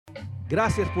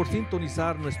Gracias por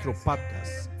sintonizar nuestro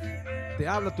podcast. Te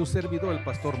habla tu servidor, el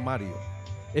pastor Mario.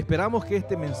 Esperamos que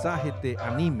este mensaje te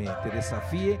anime, te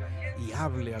desafíe y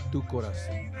hable a tu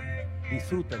corazón.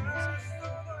 Disfruta el mensaje.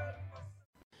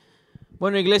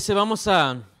 Bueno, iglesia, vamos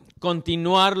a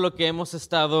continuar lo que hemos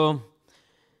estado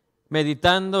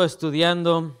meditando,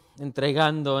 estudiando,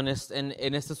 entregando en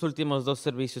estos últimos 2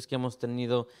 servicios que hemos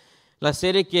tenido. La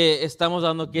serie que estamos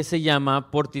dando, que se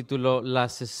llama por título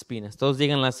Las Espinas. Todos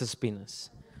digan Las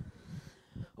Espinas.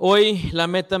 Hoy la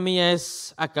meta mía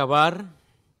es acabar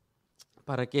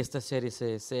para que esta serie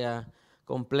sea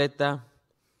completa.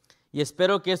 Y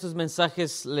espero que estos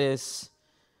mensajes les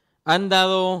han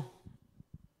dado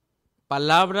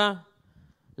palabra,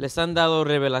 les han dado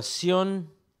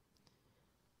revelación,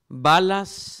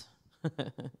 balas,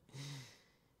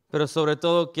 pero sobre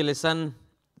todo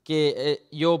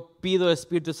yo pido,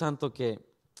 Espíritu Santo, que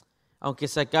aunque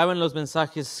se acaben los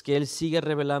mensajes, que Él siga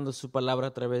revelando su palabra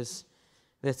a través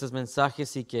de estos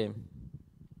mensajes y que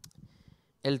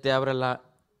Él te abra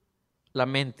la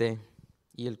mente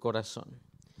y el corazón.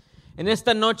 En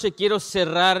esta noche quiero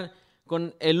cerrar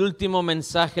con el último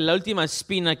mensaje, la última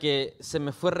espina que se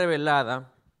me fue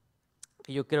revelada,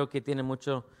 y yo creo que tiene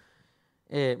mucha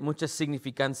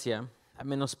significancia, al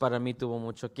menos para mí tuvo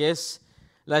mucho, que es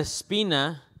la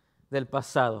espina del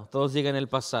pasado. Todos digan el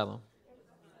pasado.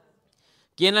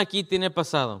 ¿Quién aquí tiene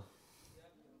pasado?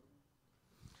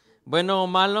 ¿Bueno o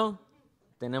malo?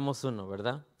 Tenemos uno,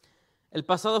 ¿verdad? El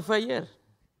pasado fue ayer.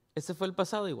 Ese fue el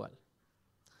pasado igual.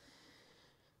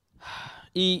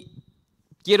 Y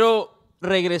quiero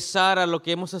regresar a lo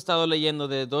que hemos estado leyendo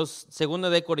de 2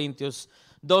 de Corintios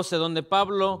 12, donde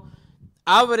Pablo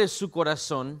abre su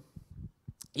corazón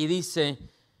y dice: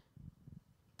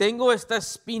 tengo esta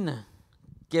espina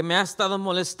que me ha estado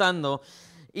molestando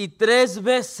y 3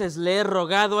 veces le he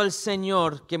rogado al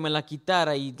Señor que me la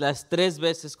quitara, y las 3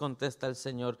 veces contesta el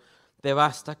Señor: te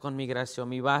basta con mi gracia,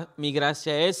 mi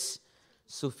gracia es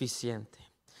suficiente,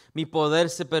 mi poder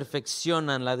se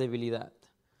perfecciona en la debilidad.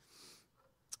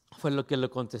 Fue lo que le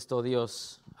contestó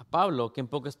Dios a Pablo, que en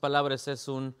pocas palabras es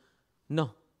un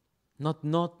no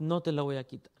te lo voy a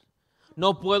quitar.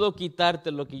 No puedo quitarte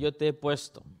lo que yo te he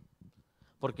puesto,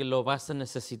 porque lo vas a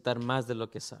necesitar más de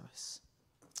lo que sabes.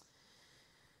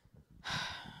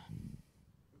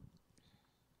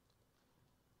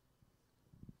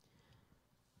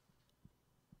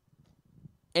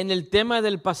 En el tema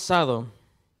del pasado,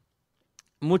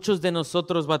 muchos de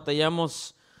nosotros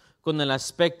batallamos con el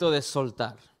aspecto de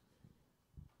soltar.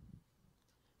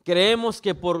 Creemos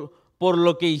que por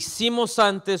lo que hicimos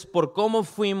antes, por cómo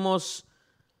fuimos,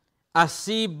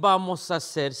 así vamos a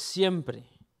ser siempre.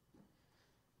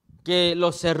 Que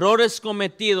los errores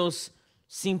cometidos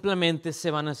simplemente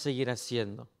se van a seguir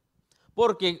haciendo.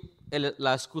 Porque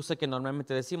la excusa que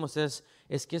normalmente decimos es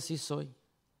que así soy.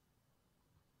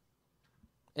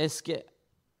 Es que,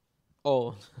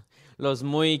 los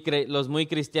muy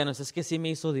cristianos, es que sí me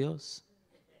hizo Dios.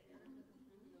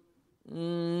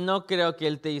 No creo que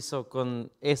Él te hizo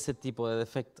con ese tipo de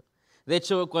defecto. De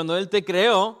hecho, cuando Él te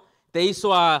creó, te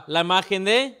hizo a la imagen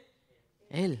de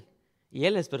Él. Y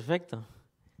Él es perfecto,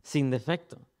 sin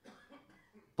defecto.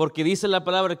 Porque dice la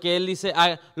palabra que Él dice: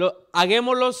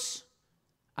 hagámoslos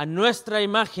a nuestra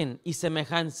imagen y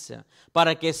semejanza,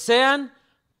 para que sean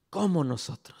como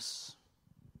nosotros.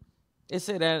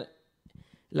 Esa era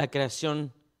la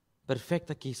creación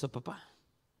perfecta que hizo papá.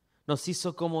 Nos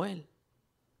hizo como Él.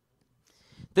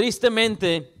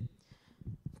 Tristemente,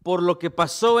 por lo que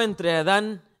pasó entre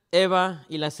Adán, Eva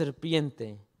y la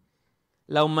serpiente,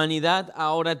 la humanidad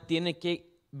ahora tiene que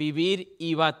vivir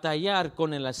y batallar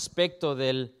con el aspecto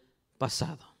del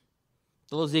pasado.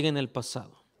 Todos digan el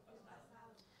pasado.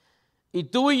 Y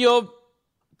tú y yo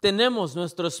tenemos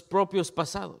nuestros propios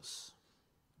pasados.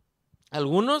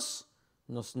 Algunos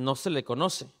no se le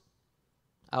conoce.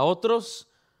 A otros,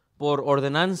 por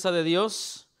ordenanza de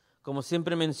Dios, como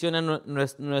siempre menciona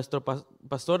nuestro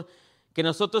pastor, que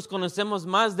nosotros conocemos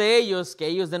más de ellos que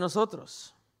ellos de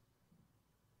nosotros.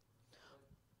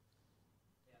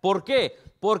 ¿Por qué?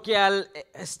 Porque al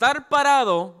estar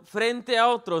parado frente a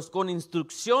otros con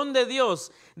instrucción de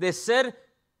Dios de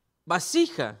ser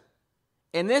vasija,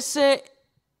 en ese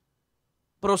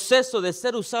proceso de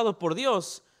ser usado por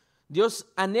Dios, Dios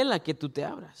anhela que tú te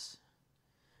abras.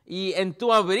 Y en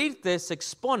tu abrirte se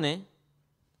expone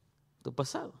tu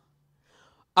pasado.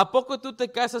 ¿A poco tú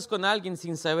te casas con alguien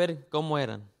sin saber cómo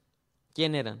eran?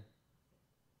 ¿Quién eran?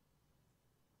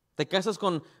 Te casas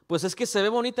con, pues es que se ve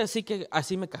bonita, así que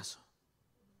así me caso.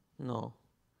 No,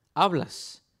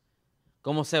 hablas.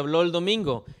 Como se habló el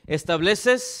domingo,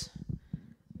 estableces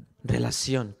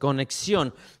relación,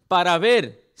 conexión, para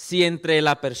ver si entre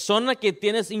la persona que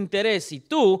tienes interés y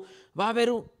tú va a haber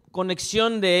una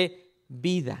conexión de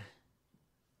vida.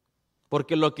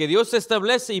 Porque lo que Dios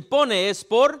establece y pone es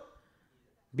por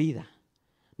vida.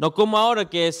 No como ahora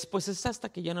que es, pues es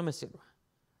hasta que ya no me sirva.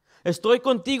 Estoy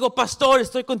contigo, pastor,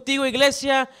 estoy contigo,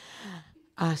 iglesia,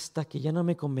 hasta que ya no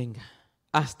me convenga,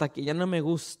 hasta que ya no me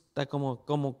gusta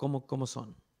como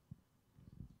son.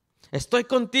 Estoy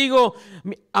contigo,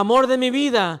 amor de mi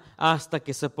vida, hasta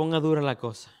que se ponga dura la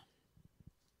cosa.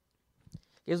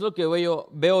 Es lo que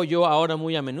veo yo ahora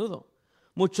muy a menudo.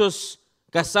 Muchos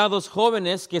casados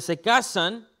jóvenes que se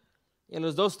casan y a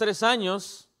los 2, 3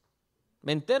 años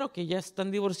me entero que ya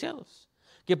están divorciados,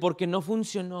 que porque no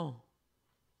funcionó.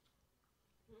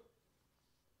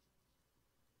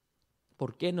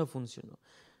 ¿Por qué no funcionó?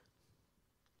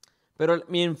 Pero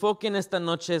mi enfoque en esta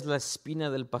noche es la espina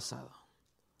del pasado.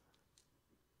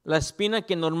 La espina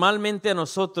que normalmente a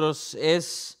nosotros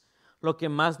es lo que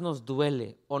más nos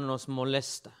duele o nos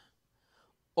molesta,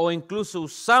 o incluso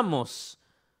usamos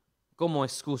como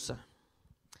excusa.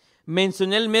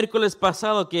 Mencioné el miércoles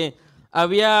pasado que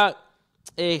había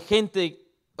gente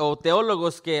o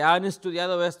teólogos que han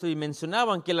estudiado esto y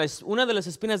mencionaban que una de las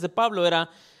espinas de Pablo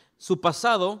era su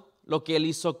pasado, lo que él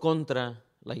hizo contra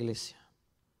la iglesia.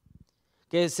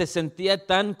 Que se sentía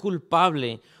tan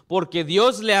culpable porque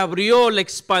Dios le abrió, le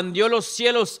expandió los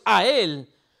cielos a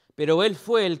él, pero él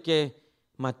fue el que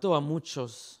mató a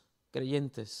muchos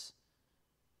creyentes.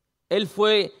 Él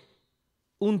fue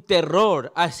un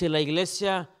terror hacia la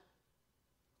iglesia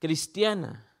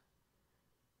cristiana.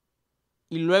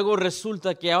 Y luego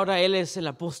resulta que ahora él es el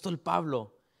apóstol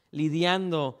Pablo,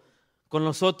 lidiando con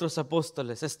los otros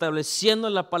apóstoles, estableciendo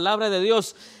la palabra de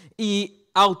Dios y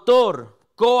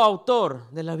coautor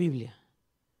de la Biblia,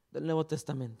 del Nuevo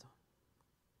Testamento.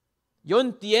 Yo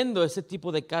entiendo ese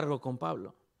tipo de cargo con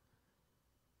Pablo.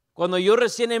 Cuando yo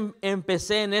recién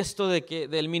empecé en esto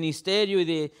del ministerio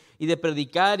y de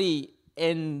predicar y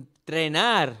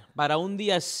entrenar para un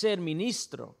día ser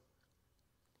ministro,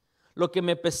 lo que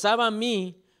me pesaba a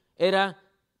mí era,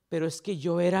 pero es que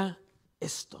yo era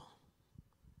esto.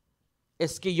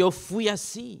 Es que yo fui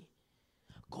así.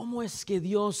 ¿Cómo es que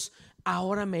Dios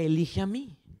ahora me elige a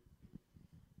mí?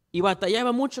 Y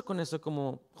batallaba mucho con eso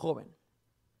como joven.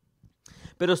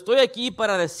 Pero estoy aquí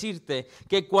para decirte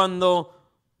que cuando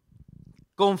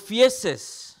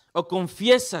confieses o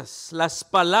confiesas las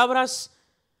palabras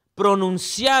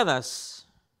pronunciadas,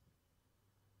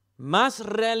 más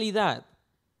realidad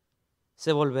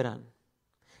se volverán.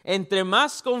 Entre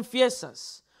más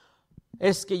confiesas,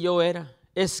 es que yo era,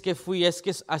 es que fui, es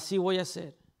que así voy a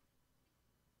ser.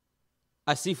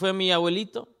 Así fue mi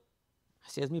abuelito,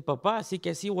 así es mi papá, así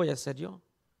que así voy a ser yo.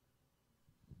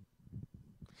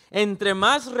 Entre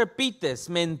más repites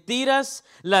mentiras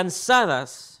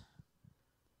lanzadas,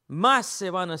 más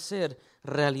se van a hacer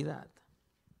realidad.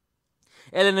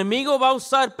 El enemigo va a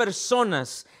usar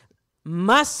personas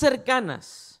más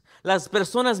cercanas, las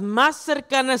personas más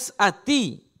cercanas a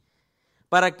ti,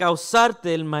 para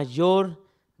causarte el mayor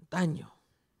daño.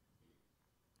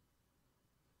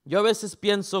 Yo a veces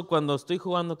pienso cuando estoy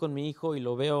jugando con mi hijo y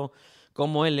lo veo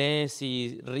como él es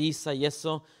y risa y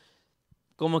eso,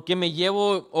 como que me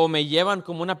llevo o me llevan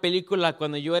como una película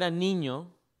cuando yo era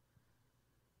niño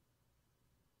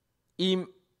y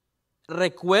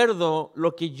recuerdo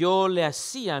lo que yo le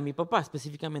hacía a mi papá,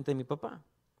 específicamente a mi papá.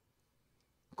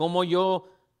 Como yo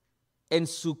en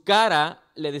su cara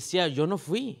le decía, yo no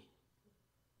fui,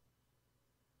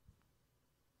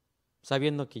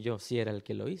 sabiendo que yo sí era el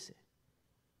que lo hice.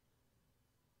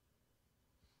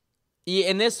 Y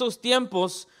en esos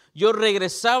tiempos yo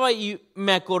regresaba y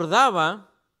me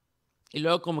acordaba, y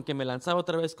luego como que me lanzaba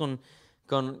otra vez con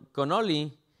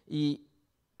Oli, y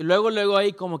luego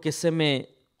ahí como que se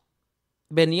me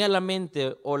venía a la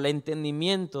mente o el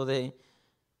entendimiento de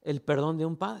el perdón de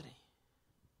un padre.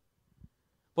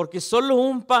 Porque solo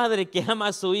un padre que ama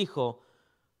a su hijo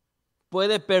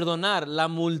puede perdonar la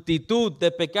multitud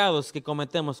de pecados que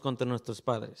cometemos contra nuestros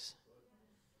padres.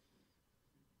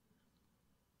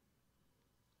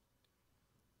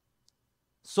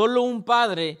 Solo un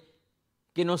padre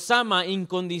que nos ama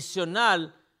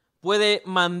incondicional puede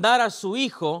mandar a su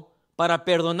hijo para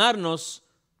perdonarnos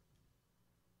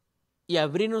y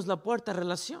abrirnos la puerta a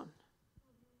relación.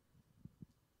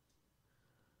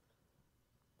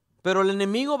 Pero el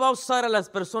enemigo va a usar a las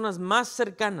personas más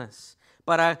cercanas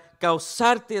para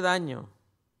causarte daño.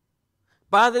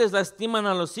 Padres lastiman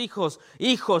a los hijos,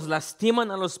 hijos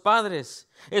lastiman a los padres,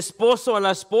 esposo a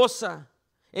la esposa,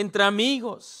 entre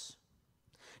amigos.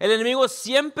 El enemigo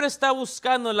siempre está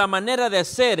buscando la manera de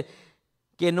hacer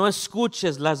que no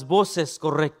escuches las voces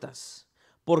correctas.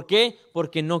 ¿Por qué?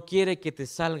 Porque no quiere que te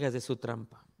salgas de su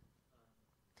trampa.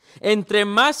 Entre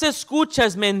más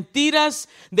escuchas mentiras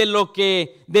de lo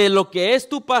que es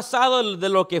tu pasado, de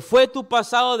lo que fue tu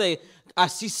pasado, de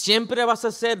así siempre vas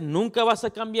a ser, nunca vas a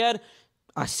cambiar,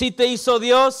 así te hizo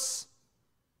Dios,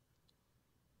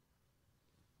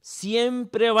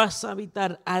 siempre vas a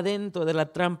habitar adentro de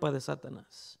la trampa de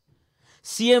Satanás.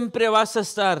 Siempre vas a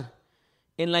estar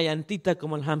en la llantita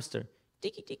como el hámster.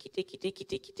 Tiki, tiki, tiki, tiki,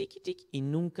 tiki, tiki, tiki, y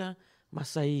nunca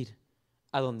vas a ir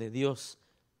a donde Dios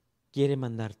quiere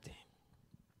mandarte.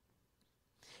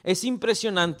 Es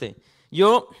impresionante.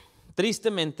 Yo,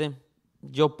 tristemente,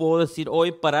 yo puedo decir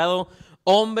hoy parado,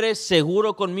 hombre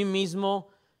seguro con mí mismo,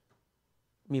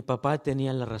 mi papá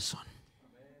tenía la razón.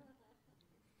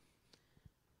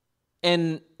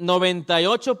 En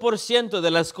 98% de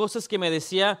las cosas que me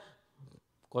decía,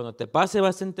 cuando te pase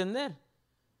vas a entender.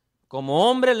 Como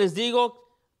hombre les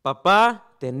digo,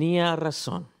 papá tenía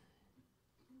razón.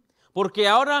 Porque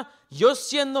ahora yo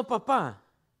siendo papá,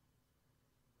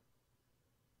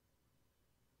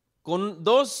 con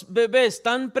 2 bebés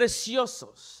tan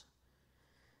preciosos,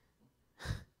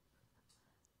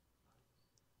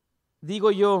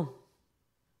 digo yo,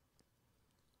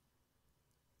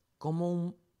 ¿cómo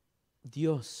un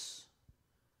Dios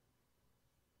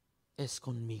es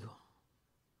conmigo?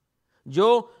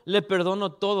 Yo le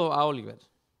perdono todo a Oliver.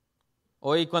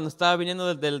 Hoy cuando estaba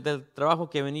viniendo del trabajo,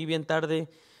 que vení bien tarde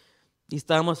y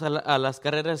estábamos a las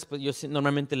carreras, pues yo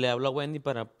normalmente le hablo a Wendy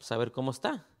para saber cómo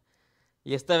está.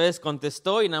 Y esta vez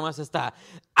contestó y nada más está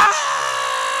 ¡ah!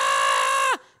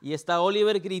 Y está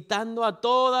Oliver gritando a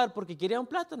toda porque quería un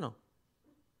plátano.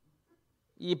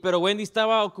 Pero Wendy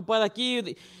estaba ocupada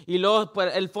aquí y luego por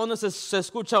el fondo se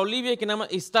escucha a Olivia que nada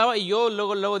más estaba, y yo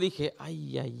luego dije,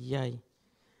 ay,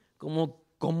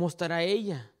 ¿cómo estará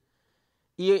ella?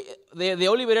 Y de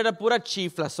Oliver era pura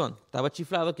chiflazón, estaba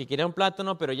chiflado que quería un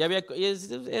plátano, pero ya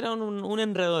era un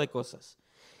enredo de cosas.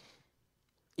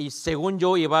 Y según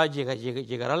yo iba a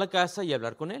llegar a la casa y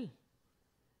hablar con él.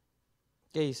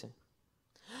 ¿Qué hice?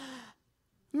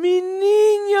 ¡Mi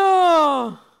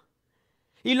niño!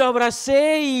 Y lo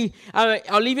abracé y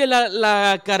a Olivia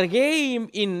la cargué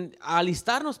y a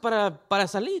alistarnos para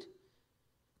salir.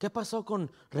 ¿Qué pasó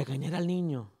con regañar al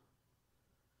niño?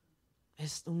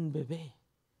 Es un bebé.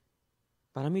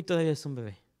 Para mí todavía es un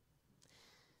bebé.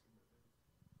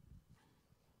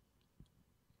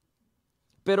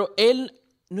 Pero él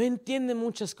no entiende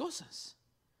muchas cosas.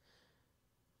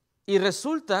 Y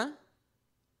resulta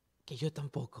que yo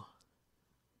tampoco.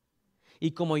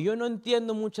 Y como yo no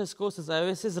entiendo muchas cosas, a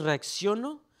veces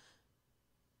reacciono,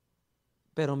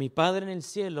 pero mi Padre en el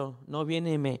cielo no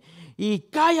viene y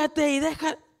cállate y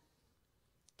deja.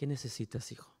 ¿Qué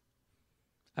necesitas, hijo?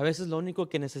 A veces lo único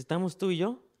que necesitamos tú y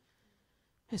yo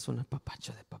es un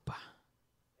apapacho de papá.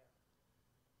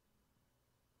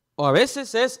 O a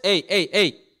veces es,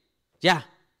 hey, ya,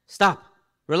 stop,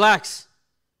 relax,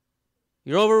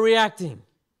 you're overreacting.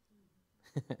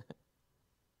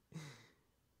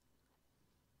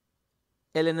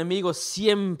 El enemigo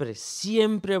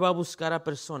siempre va a buscar a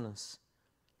personas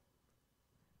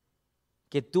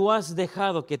que tú has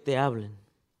dejado que te hablen,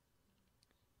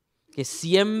 que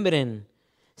siembran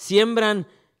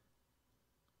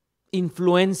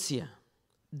influencia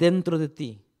dentro de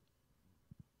ti.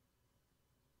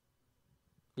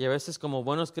 Y a veces como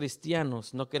buenos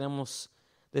cristianos no queremos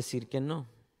decir que no.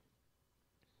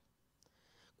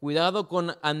 Cuidado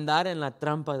con andar en la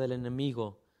trampa del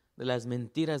enemigo, de las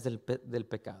mentiras del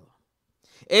pecado.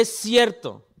 Es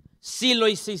cierto, sí lo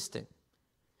hiciste.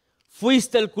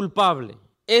 Fuiste el culpable.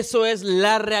 Eso es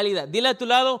la realidad. Dile a tu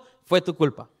lado, fue tu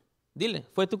culpa. Dile,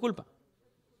 fue tu culpa.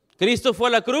 Cristo fue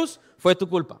a la cruz, fue tu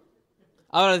culpa.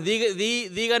 Ahora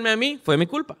díganme a mí, fue mi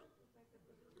culpa.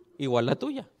 Igual la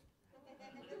tuya.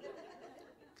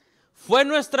 Fue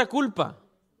nuestra culpa.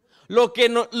 Lo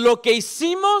que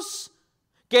hicimos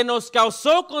que nos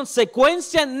causó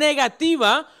consecuencia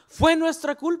negativa fue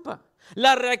nuestra culpa.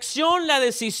 La reacción, la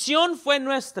decisión fue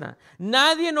nuestra.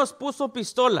 Nadie nos puso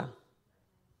pistola.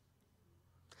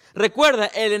 Recuerda,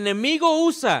 el enemigo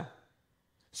usa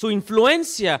su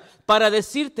influencia para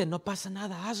decirte, no pasa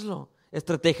nada, hazlo.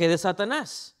 Estrategia de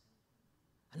Satanás.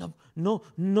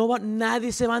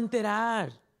 Nadie se va a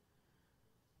enterar.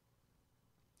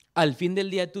 Al fin del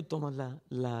día tú tomas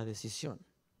la decisión.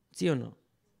 ¿Sí o no?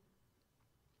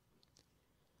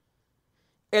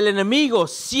 El enemigo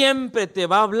siempre te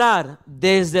va a hablar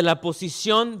desde la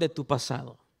posición de tu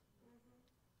pasado.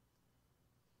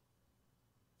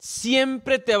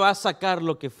 Siempre te va a sacar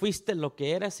lo que fuiste, lo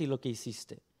que eras y lo que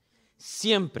hiciste.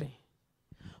 Siempre.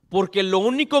 Porque lo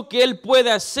único que él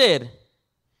puede hacer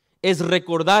es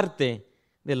recordarte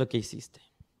de lo que hiciste.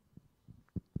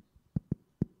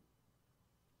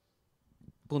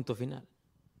 Punto final.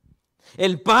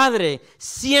 El Padre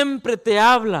siempre te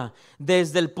habla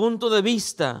desde el punto de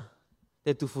vista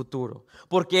de tu futuro,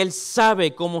 porque Él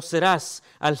sabe cómo serás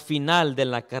al final de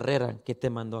la carrera que te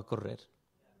mandó a correr.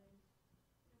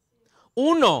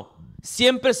 Uno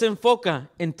siempre se enfoca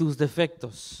en tus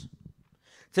defectos,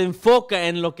 se enfoca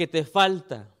en lo que te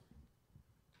falta.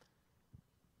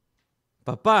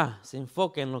 Papá se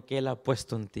enfoca en lo que Él ha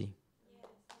puesto en ti.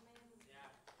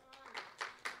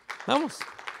 Vamos.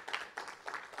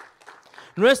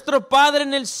 Nuestro Padre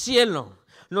en el cielo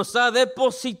nos ha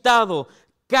depositado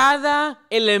cada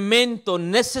elemento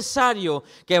necesario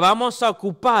que vamos a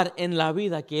ocupar en la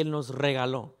vida que Él nos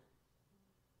regaló.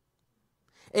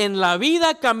 En la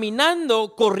vida,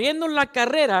 caminando, corriendo en la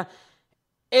carrera,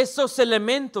 esos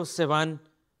elementos se van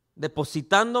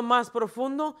depositando más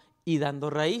profundo y dando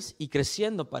raíz y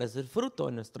creciendo para ser fruto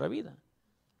en nuestra vida.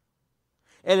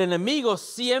 El enemigo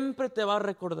siempre te va a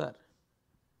recordar.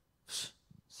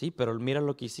 Sí, pero mira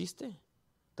lo que hiciste.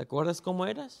 ¿Te acuerdas cómo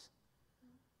eras?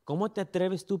 ¿Cómo te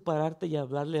atreves tú a pararte y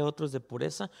hablarle a otros de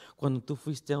pureza cuando tú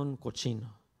fuiste un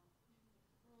cochino?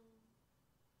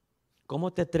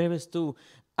 ¿Cómo te atreves tú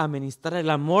a ministrar el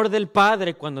amor del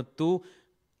Padre cuando tú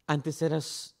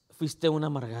antes fuiste un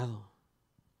amargado?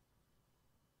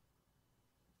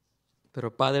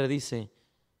 Pero Padre dice,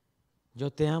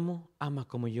 yo te amo, ama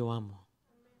como yo amo.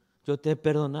 Yo te he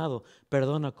perdonado,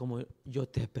 perdona como yo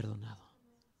te he perdonado.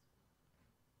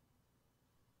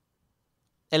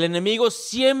 El enemigo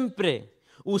siempre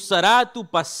usará tu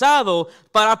pasado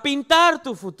para pintar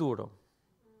tu futuro.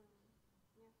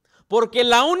 Porque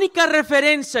la única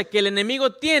referencia que el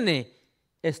enemigo tiene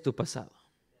es tu pasado.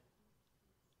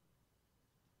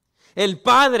 El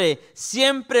Padre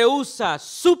siempre usa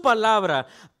su palabra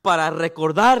para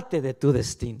recordarte de tu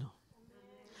destino.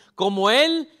 Como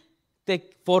Él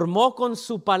te formó con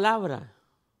su palabra.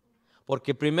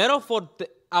 Porque primero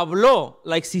habló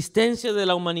la existencia de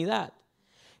la humanidad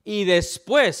y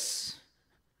después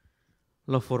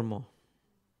lo formó.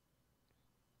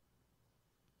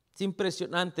 Es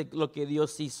impresionante lo que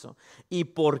Dios hizo. ¿Y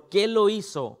por qué lo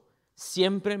hizo?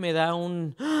 Siempre me da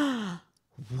un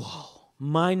wow,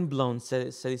 mind blown,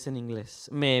 se dice en inglés.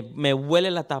 Me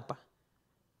huele la tapa.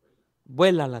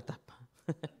 Vuela la tapa.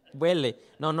 Huele.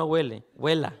 No huele.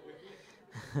 Vuela.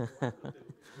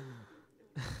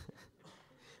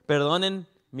 Perdonen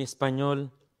mi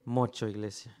español mocho,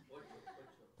 iglesia.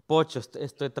 Pocho,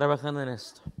 estoy trabajando en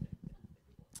esto.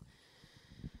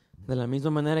 De la misma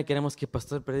manera queremos que el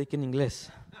pastor predique en inglés.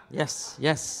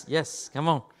 Yes, come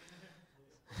on.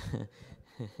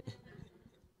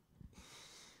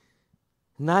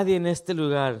 Nadie en este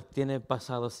lugar tiene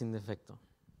pasado sin defecto.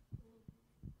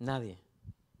 Nadie.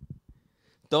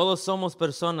 Todos somos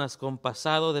personas con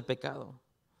pasado de pecado.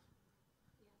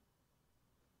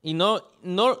 Y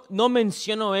no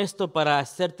menciono esto para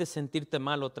hacerte sentirte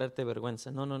mal o traerte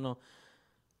vergüenza. No.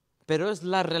 Pero es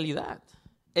la realidad.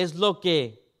 Es lo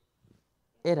que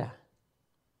era.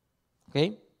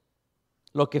 ¿Ok?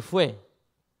 Lo que fue.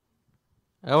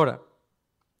 Ahora,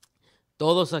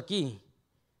 todos aquí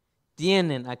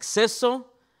tienen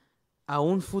acceso a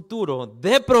un futuro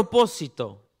de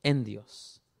propósito en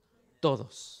Dios.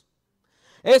 Todos.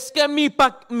 Es que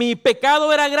mi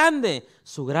pecado era grande.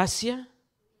 Su gracia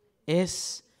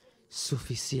es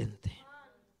suficiente.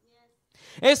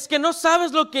 Es que no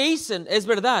sabes lo que hice, es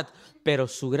verdad, pero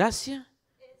su gracia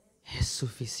es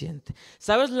suficiente.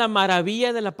 ¿Sabes la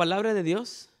maravilla de la palabra de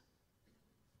Dios?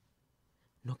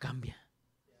 No cambia.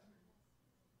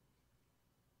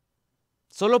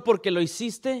 Solo porque lo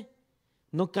hiciste,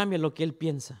 no cambia lo que Él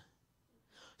piensa.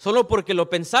 Solo porque lo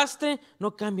pensaste,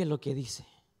 no cambia lo que dice.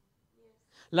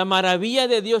 La maravilla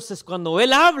de Dios es cuando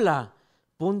Él habla,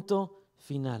 punto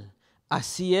final.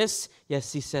 Así es y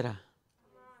así será.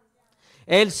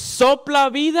 Él sopla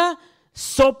vida,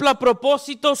 sopla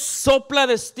propósito, sopla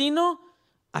destino.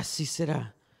 Así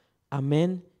será.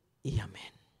 Amén y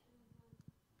amén.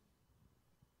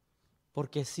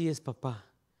 Porque así es papá.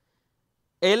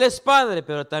 Él es padre,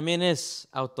 pero también es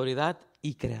autoridad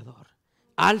y creador.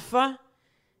 Alfa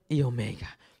y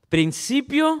omega.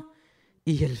 Principio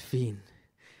y el fin.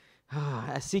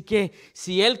 Así que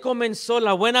si Él comenzó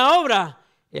la buena obra,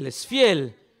 Él es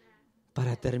fiel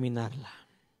para terminarla.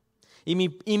 Y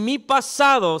mi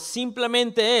pasado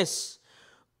simplemente es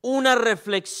una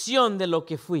reflexión de lo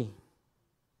que fui.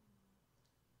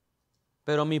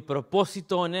 Pero mi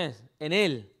propósito en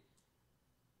Él,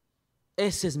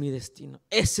 ese es mi destino,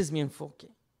 ese es mi enfoque.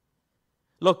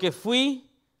 Lo que fui.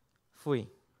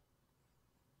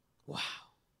 Wow.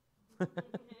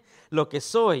 Lo que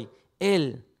soy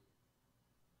Él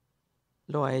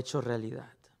lo ha hecho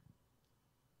realidad.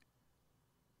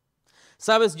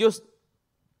 ¿Sabes,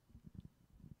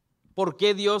 por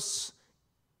qué Dios,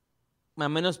 al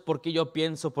menos porque yo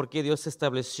pienso, por qué Dios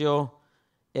estableció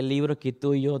el libro que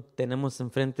tú y yo tenemos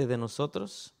enfrente de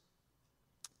nosotros?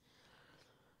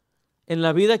 En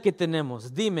la vida que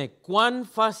tenemos, dime, ¿cuán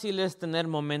fácil es tener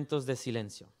momentos de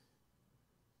silencio?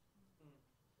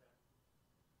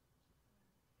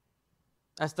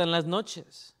 Hasta en las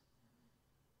noches.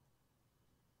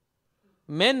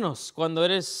 Menos cuando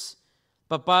eres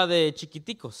papá de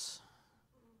chiquiticos.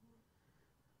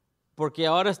 Porque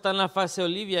ahora está en la fase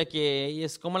Olivia, que ella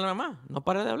es como la mamá, no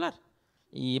para de hablar.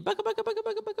 Y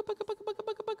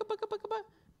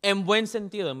en buen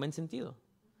sentido, en buen sentido.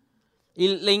 Y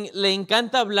le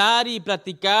encanta hablar y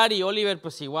platicar, y Oliver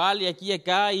pues igual, y aquí y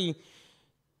acá, y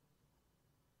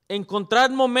encontrar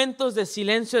momentos de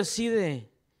silencio así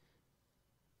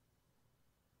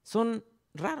son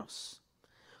raros.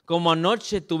 Como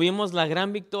anoche tuvimos la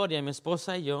gran victoria, mi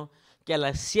esposa y yo, que a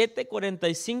las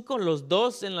 7:45 los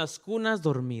dos en las cunas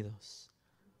dormidos.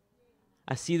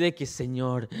 Así de que,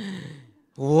 Señor,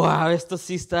 wow, esto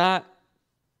sí está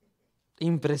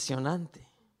impresionante.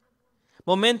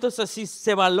 Momentos así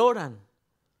se valoran.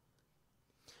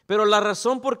 Pero la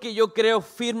razón por que yo creo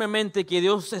firmemente que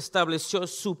Dios estableció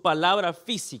su palabra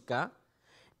física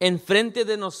enfrente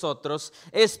de nosotros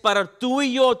es para tú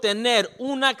y yo tener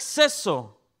un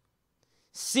acceso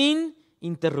sin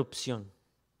interrupción.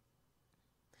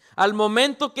 Al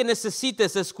momento que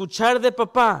necesites escuchar de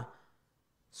papá,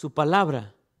 su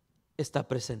palabra está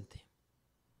presente.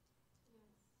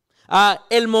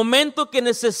 El momento que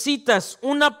necesitas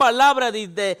una palabra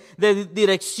de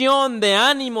dirección, de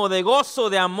ánimo, de gozo,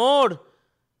 de amor,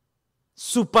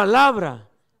 su palabra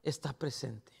está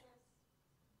presente.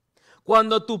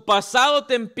 Cuando tu pasado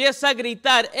te empieza a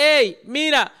gritar, hey,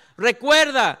 mira,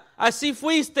 recuerda, así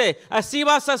fuiste, así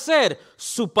vas a ser,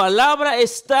 su palabra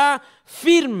está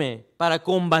firme para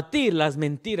combatir las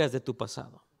mentiras de tu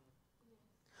pasado.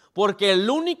 Porque el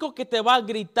único que te va a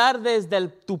gritar desde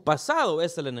tu pasado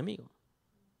es el enemigo.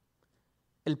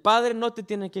 El Padre no te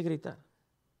tiene que gritar,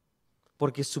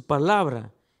 porque su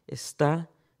palabra está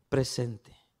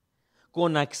presente,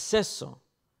 con acceso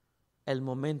al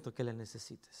momento que le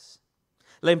necesites.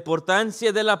 La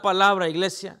importancia de la palabra,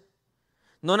 iglesia,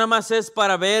 no nada más es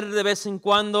para ver de vez en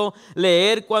cuando,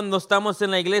 leer cuando estamos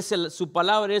en la iglesia. Su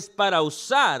palabra es para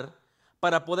usar,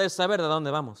 para poder saber de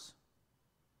dónde vamos.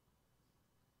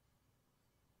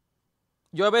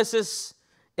 Yo a veces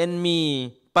en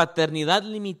mi paternidad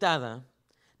limitada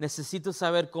necesito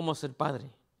saber cómo ser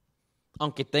padre.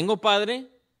 Aunque tengo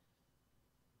padre,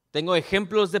 tengo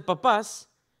ejemplos de papás,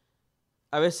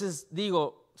 a veces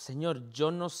digo, Señor,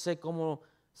 yo no sé cómo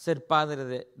ser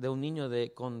padre de un niño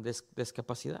con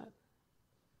discapacidad.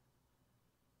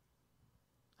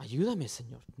 Ayúdame,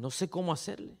 Señor, no sé cómo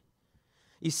hacerle.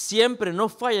 Y siempre no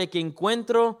falla que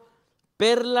encuentro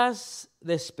perlas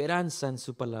de esperanza en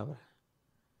su palabra.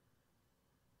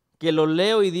 Que lo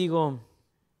leo y digo,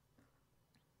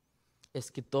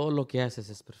 es que todo lo que haces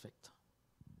es perfecto.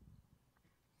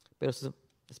 Pero eso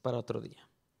es para otro día.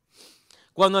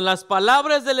 Cuando las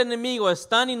palabras del enemigo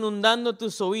están inundando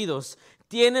tus oídos,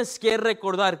 tienes que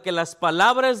recordar que las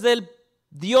palabras del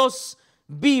Dios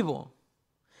vivo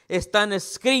están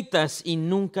escritas y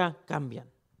nunca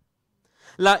cambian.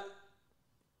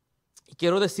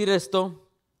 Quiero decir esto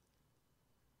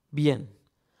bien.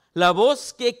 La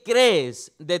voz que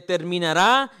crees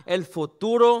determinará el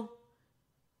futuro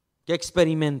que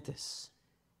experimentes.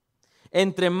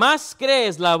 Entre más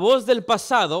crees la voz del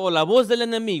pasado o la voz del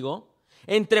enemigo,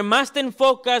 entre más te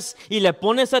enfocas y le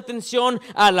pones atención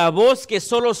a la voz que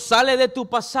solo sale de tu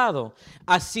pasado,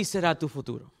 así será tu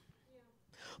futuro.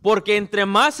 Porque entre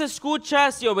más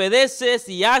escuchas y obedeces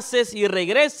y haces y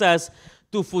regresas,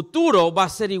 tu futuro va a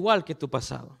ser igual que tu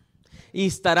pasado. Y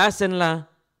estarás en la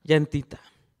llantita.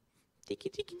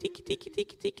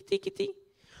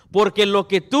 Porque lo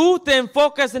que tú te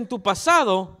enfocas en tu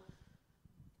pasado,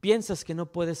 piensas que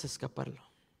no puedes escaparlo.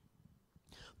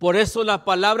 Por eso la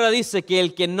palabra dice que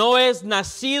el que no es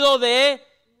nacido de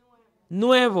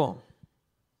nuevo.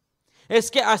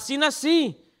 Es que así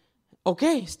nací. Ok,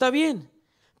 está bien.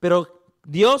 Pero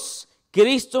Dios,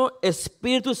 Cristo,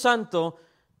 Espíritu Santo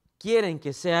quieren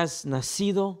que seas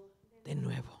nacido de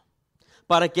nuevo.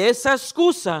 Para que esa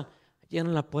excusa ya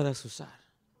no la puedas usar.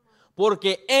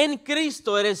 Porque en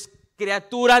Cristo eres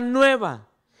criatura nueva.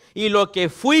 Y lo que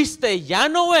fuiste ya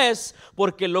no es,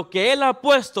 porque lo que Él ha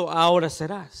puesto ahora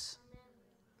serás.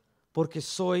 Porque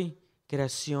soy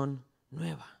creación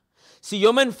nueva. Si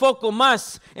yo me enfoco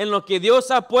más en lo que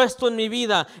Dios ha puesto en mi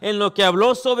vida, en lo que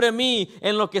habló sobre mí,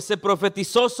 en lo que se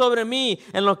profetizó sobre mí,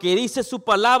 en lo que dice su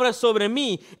palabra sobre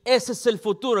mí, ese es el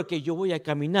futuro que yo voy a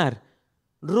caminar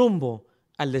rumbo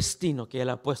al destino que Él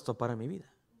ha puesto para mi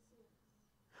vida.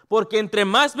 Porque entre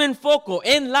más me enfoco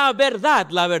en la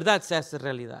verdad se hace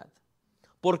realidad.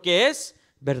 Porque es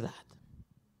verdad.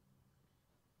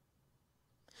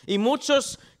 Y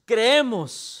muchos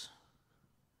creemos,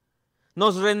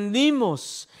 nos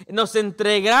rendimos, nos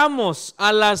entregamos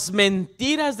a las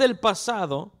mentiras del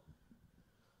pasado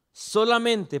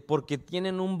solamente porque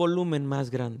tienen un volumen más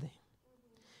grande.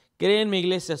 Créanme,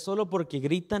 iglesia, solo porque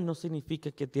gritan no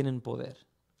significa que tienen poder.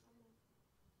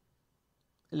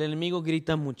 El enemigo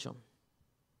grita mucho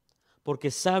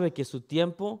porque sabe que su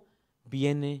tiempo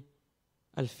viene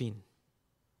al fin.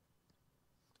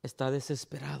 Está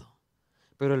desesperado,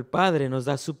 pero el Padre nos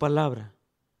da su palabra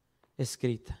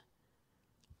escrita.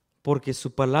 Porque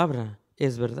su palabra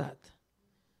es verdad,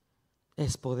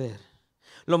 es poder.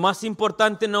 Lo más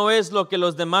importante no es lo que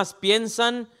los demás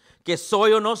piensan que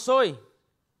soy o no soy.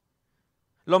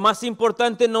 Lo más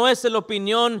importante no es la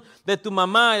opinión de tu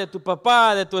mamá, de tu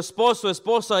papá, de tu esposo,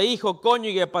 esposa, hijo,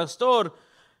 cónyuge, pastor.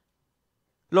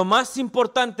 Lo más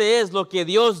importante es lo que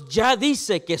Dios ya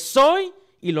dice que soy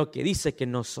y lo que dice que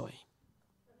no soy.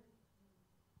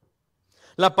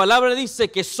 La palabra dice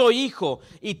que soy hijo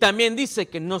y también dice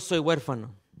que no soy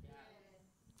huérfano.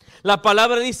 La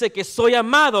palabra dice que soy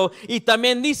amado y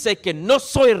también dice que no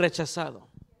soy rechazado.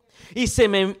 Y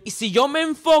si yo me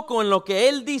enfoco en lo que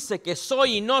Él dice que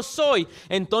soy y no soy,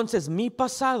 entonces mi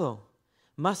pasado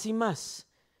más y más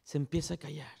se empieza a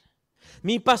callar.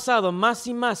 Mi pasado más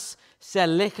y más se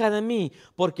aleja de mí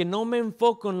porque no me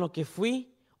enfoco en lo que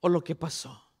fui o lo que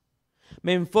pasó.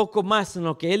 Me enfoco más en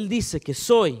lo que Él dice que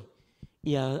soy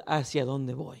y hacia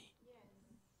dónde voy.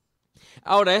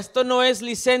 Ahora, esto no es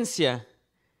licencia.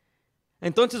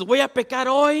 Entonces voy a pecar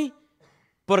hoy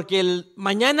porque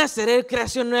mañana seré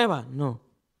creación nueva. No.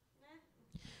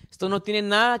 Esto no tiene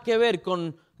nada que ver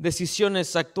con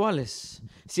decisiones actuales.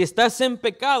 Si estás en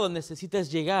pecado, necesitas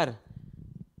llegar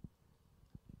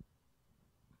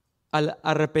al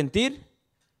arrepentir,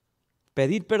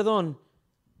 pedir perdón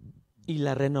y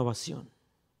la renovación.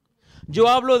 Yo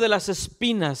hablo de las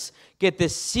espinas que te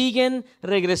siguen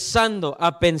regresando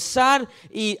a pensar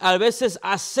y a veces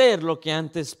hacer lo que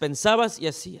antes pensabas y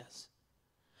hacías.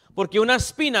 Porque una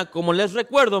espina, como les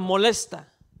recuerdo,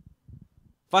 molesta,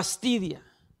 fastidia.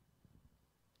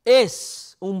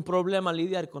 Es un problema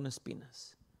lidiar con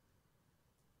espinas.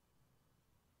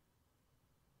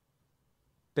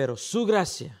 Pero su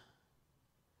gracia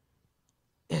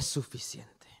es suficiente.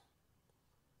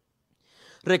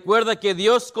 Recuerda que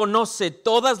Dios conoce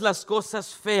todas las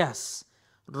cosas feas,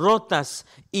 rotas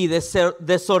y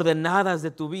desordenadas de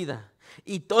tu vida.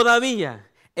 Y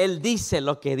todavía Él dice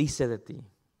lo que dice de ti.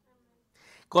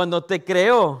 Cuando te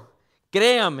creó,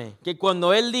 créame que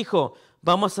cuando Él dijo,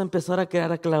 vamos a empezar a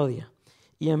crear a Claudia,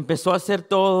 y empezó a hacer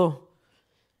todo,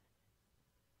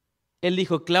 Él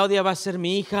dijo, Claudia va a ser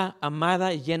mi hija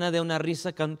amada y llena de una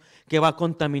risa que va a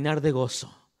contaminar de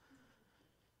gozo.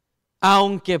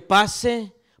 Aunque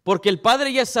pase, porque el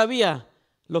Padre ya sabía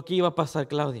lo que iba a pasar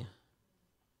Claudia.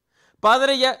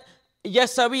 Padre ya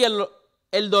sabía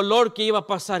el dolor que iba a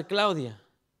pasar Claudia.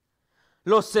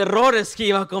 Los errores que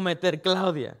iba a cometer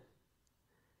Claudia.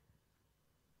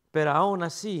 Pero aún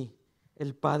así,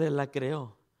 el Padre la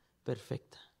creó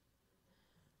perfecta.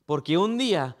 Porque un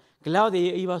día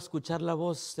Claudia iba a escuchar la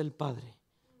voz del Padre.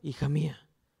 Hija mía,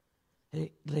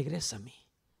 regresa a mí.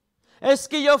 Es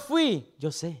que yo fui,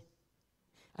 yo sé.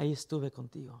 Ahí estuve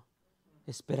contigo,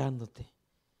 esperándote.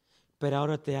 Pero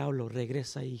ahora te hablo,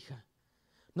 regresa, hija.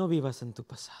 No vivas en tu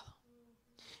pasado.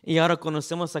 Y ahora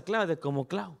conocemos a Claudia como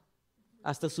Clau.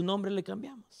 Hasta su nombre le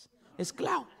cambiamos. Es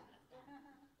Clau.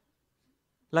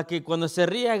 La que cuando se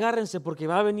ríe, agárrense porque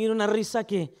va a venir una risa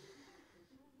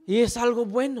y es algo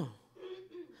bueno.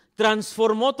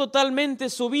 Transformó totalmente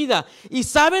su vida. Y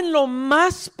 ¿saben lo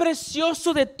más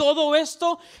precioso de todo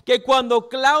esto? Que cuando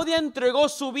Claudia entregó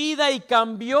su vida y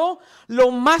cambió,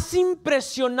 lo más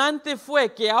impresionante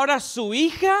fue que ahora su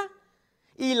hija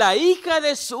y la hija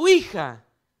de su hija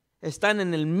están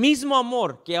en el mismo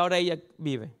amor que ahora ella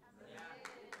vive.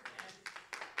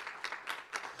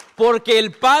 Porque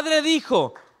el Padre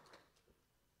dijo,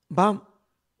 va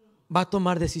a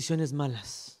tomar decisiones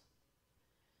malas.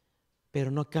 Pero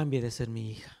no cambie de ser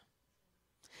mi hija.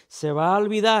 Se va a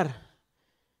olvidar,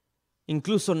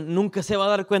 incluso nunca se va a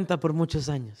dar cuenta por muchos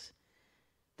años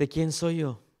de quién soy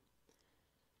yo.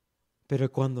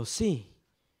 Pero cuando sí,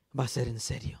 va a ser en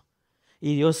serio.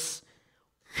 Y Dios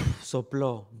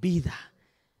sopló vida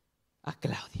a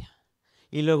Claudia.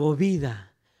 Y luego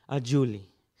vida a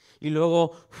Julie. Y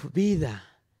luego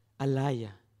vida a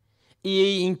Laia.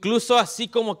 Y incluso así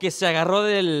como que se agarró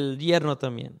del yerno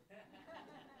también.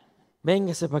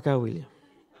 Véngase para acá, William.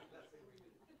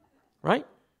 Right?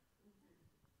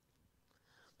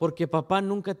 Porque papá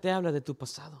nunca te habla de tu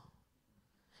pasado.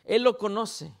 Él lo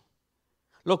conoce.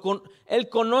 Él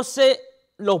conoce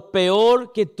lo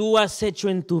peor que tú has hecho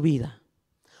en tu vida.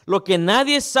 Lo que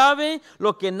nadie sabe,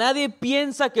 lo que nadie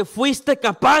piensa que fuiste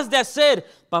capaz de hacer,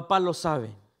 papá lo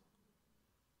sabe.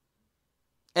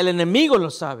 El enemigo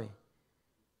lo sabe.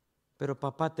 Pero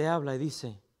papá te habla y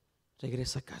dice,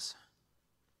 regresa a casa.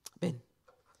 Ven,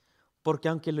 porque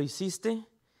aunque lo hiciste,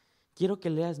 quiero que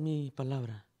leas mi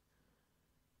palabra.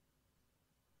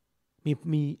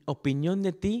 Mi opinión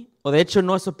de ti, o de hecho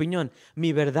no es opinión,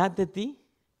 mi verdad de ti,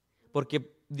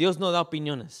 porque Dios no da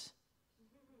opiniones,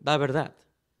 da verdad.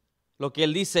 Lo que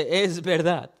Él dice es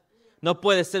verdad, no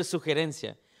puede ser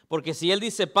sugerencia, porque si Él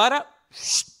dice para,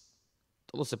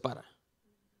 todo se para.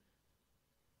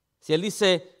 Si Él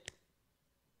dice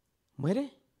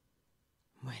muere,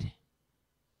 muere.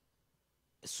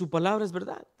 Su palabra es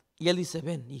verdad. Y Él dice,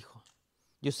 ven, hijo,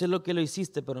 yo sé lo que lo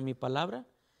hiciste, pero mi palabra,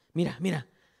 mira,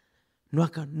 no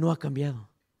ha cambiado.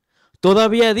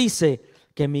 Todavía dice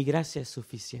que mi gracia es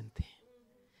suficiente.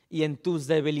 Y en tus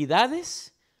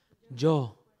debilidades,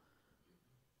 yo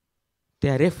te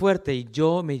haré fuerte y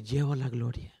yo me llevo la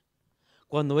gloria.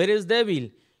 Cuando eres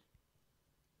débil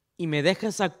y me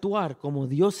dejas actuar como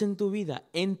Dios en tu vida,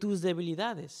 en tus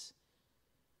debilidades,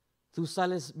 tú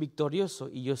sales victorioso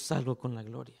y yo salgo con la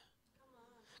gloria.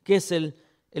 ¿Qué es el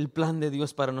plan de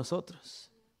Dios para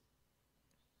nosotros?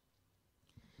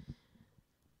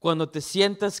 Cuando te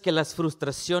sientas que las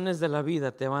frustraciones de la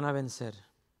vida te van a vencer,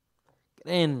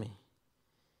 créenme,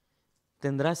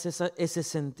 tendrás ese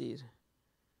sentir.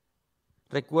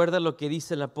 Recuerda lo que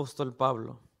dice el apóstol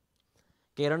Pablo,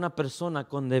 que era una persona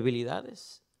con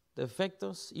debilidades,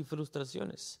 defectos y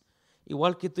frustraciones,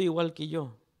 igual que tú, igual que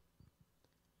yo.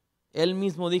 Él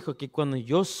mismo dijo que cuando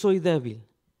yo soy débil,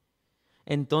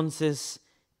 entonces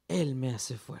Él me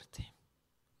hace fuerte,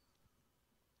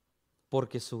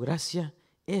 porque su gracia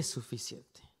es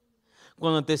suficiente.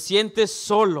 Cuando te sientes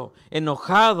solo,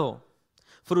 enojado,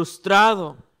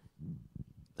 frustrado,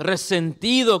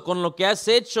 resentido con lo que has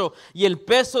hecho y el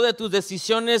peso de tus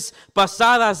decisiones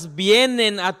pasadas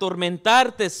vienen a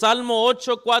atormentarte, Salmo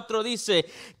 8:4 dice,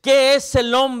 ¿qué es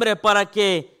el hombre para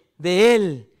que de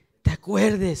él te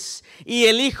acuerdes? Y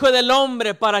el hijo del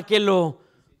hombre para que lo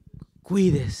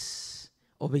cuides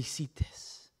o visites.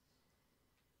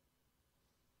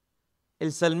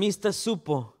 El salmista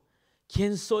supo,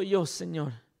 ¿quién soy yo,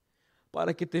 Señor,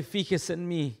 para que te fijes en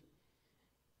mí?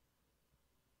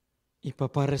 Y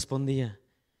papá respondía,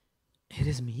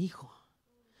 eres mi hijo.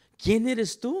 ¿Quién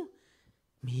eres tú?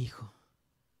 Mi hijo.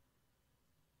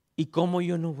 ¿Y cómo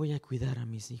yo no voy a cuidar a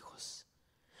mis hijos?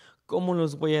 ¿Cómo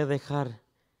los voy a dejar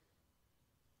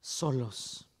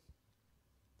solos?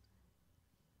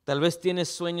 Tal vez tienes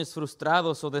sueños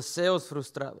frustrados o deseos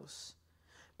frustrados,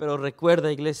 pero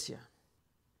recuerda, iglesia,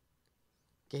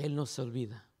 que Él no se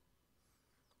olvida.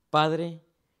 Padre,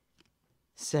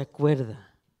 se acuerda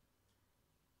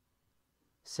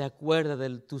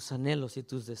de tus anhelos y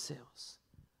tus deseos,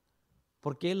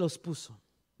 porque Él los puso.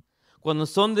 Cuando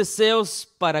son deseos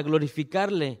para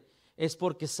glorificarle, es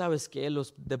porque sabes que Él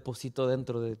los depositó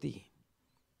dentro de ti.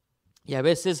 Y a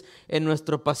veces en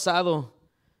nuestro pasado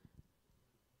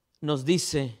nos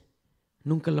dice,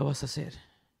 nunca lo vas a hacer.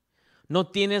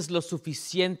 No tienes lo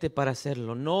suficiente para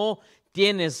hacerlo. No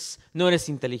eres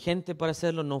inteligente para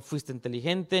hacerlo, no fuiste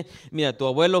inteligente. Mira, tu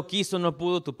abuelo quiso, no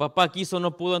pudo, tu papá quiso,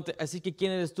 no pudo. Así que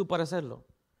 ¿quién eres tú para hacerlo?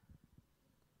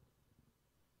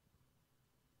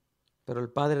 Pero el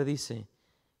Padre dice,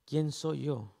 ¿quién soy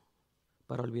yo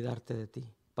para olvidarte de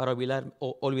ti? Para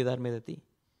olvidarme de ti.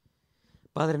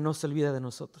 Padre no se olvida de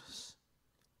nosotros.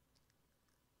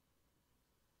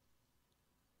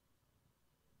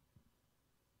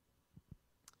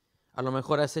 A lo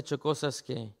mejor has hecho cosas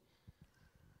que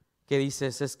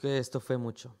dices, es que esto fue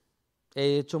mucho.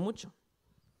 He hecho mucho.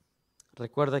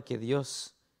 Recuerda que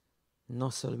Dios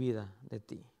no se olvida de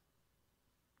ti.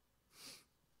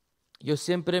 Yo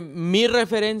siempre, mi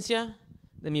referencia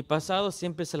de mi pasado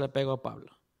siempre se la pego a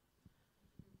Pablo.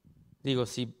 Digo,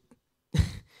 si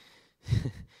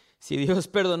Dios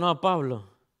perdonó a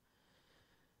Pablo,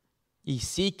 y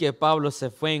sí que Pablo se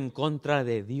fue en contra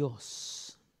de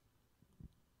Dios,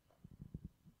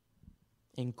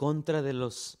 en contra de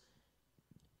los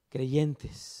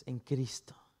creyentes en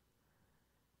Cristo.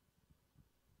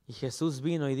 Y Jesús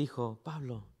vino y dijo,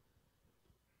 Pablo,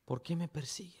 ¿por qué me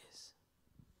persigues?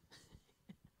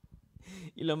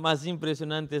 Y lo más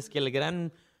impresionante es que el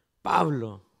gran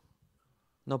Pablo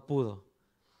no pudo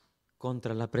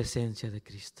contra la presencia de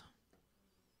Cristo.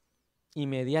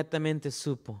 Inmediatamente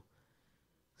supo,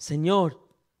 Señor.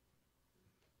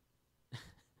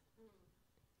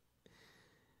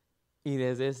 Y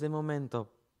desde ese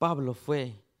momento Pablo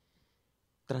fue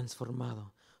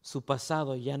transformado. Su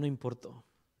pasado ya no importó.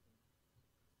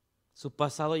 Su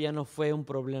pasado ya no fue un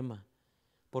problema,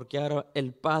 porque ahora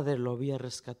el Padre lo había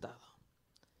rescatado.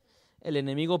 El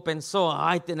enemigo pensó,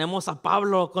 ay, tenemos a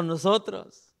Pablo con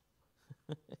nosotros.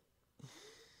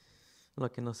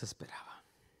 Lo que nos esperaba.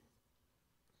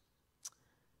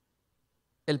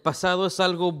 El pasado es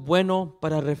algo bueno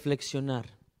para reflexionar.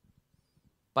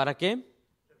 ¿Para qué?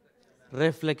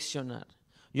 Reflexionar.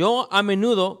 Yo a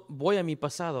menudo voy a mi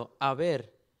pasado a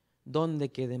ver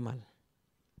dónde quedé mal.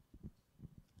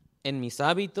 En mis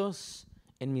hábitos,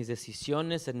 en mis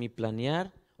decisiones, en mi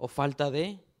planear o falta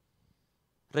de.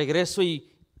 Regreso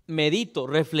y medito,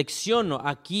 reflexiono.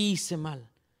 Aquí hice mal,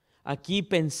 aquí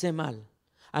pensé mal,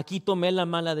 aquí tomé la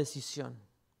mala decisión.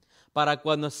 Para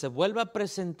cuando se vuelva a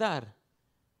presentar,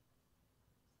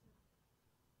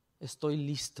 estoy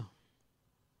listo.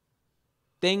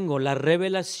 Tengo la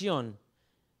revelación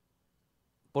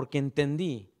porque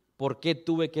entendí por qué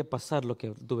tuve que pasar lo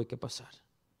que tuve que pasar.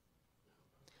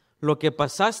 Lo que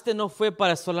pasaste no fue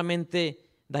para solamente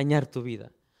dañar tu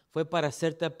vida, fue para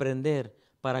hacerte aprender,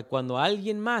 para cuando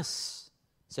alguien más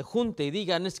se junte y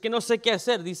digan, es que no sé qué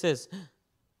hacer, dices,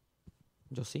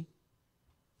 yo sí,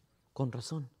 con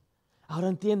razón. Ahora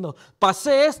entiendo,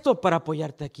 pasé esto para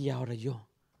apoyarte aquí ahora yo.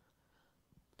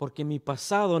 Porque mi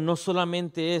pasado no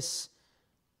solamente es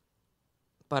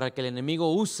para que el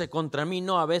enemigo use contra mí,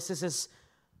 no, a veces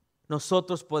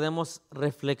nosotros podemos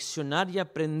reflexionar y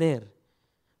aprender.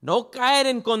 No caer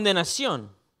en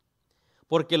condenación,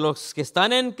 porque los que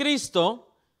están en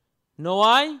Cristo, no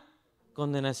hay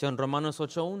condenación. Romanos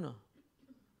 8:1.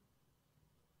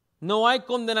 No hay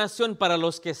condenación para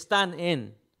los que están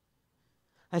en.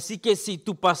 Así que si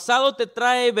tu pasado te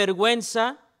trae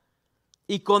vergüenza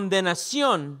y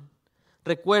condenación,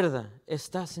 recuerda,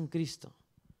 estás en Cristo.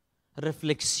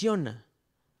 Reflexiona.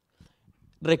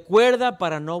 Recuerda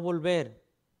para no volver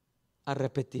a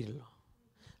repetirlo.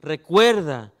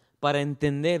 Recuerda para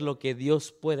entender lo que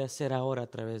Dios puede hacer ahora a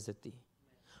través de ti.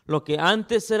 Lo que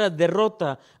antes era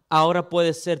derrota, ahora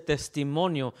puede ser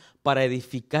testimonio para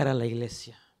edificar a la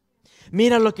iglesia.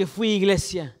 Mira lo que fui,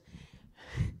 iglesia.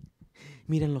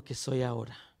 Miren lo que soy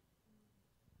ahora.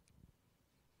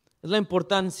 Es la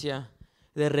importancia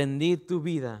de rendir tu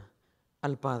vida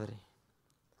al Padre.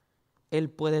 Él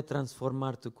puede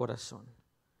transformar tu corazón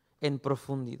en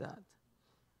profundidad.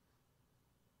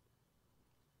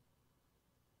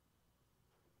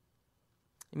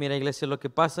 Y mira, iglesia, lo que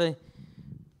pasa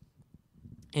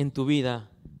en tu vida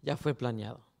ya fue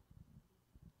planeado.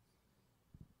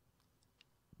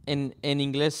 En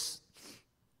inglés,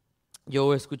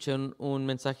 yo escuché un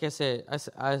mensaje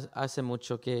hace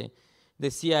mucho que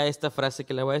decía esta frase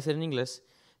que la voy a decir en inglés.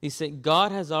 Dice,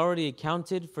 God has already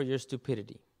accounted for your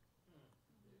stupidity.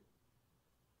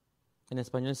 En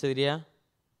español se diría,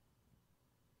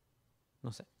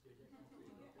 no sé.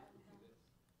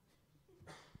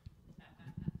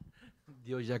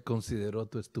 Dios ya consideró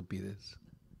tu estupidez.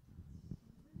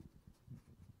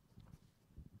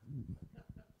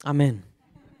 Amén.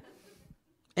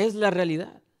 Es la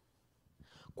realidad.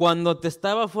 Cuando te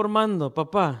estaba formando,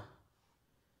 papá,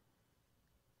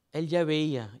 él ya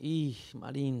veía, y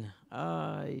Marina,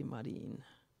 ay Marina.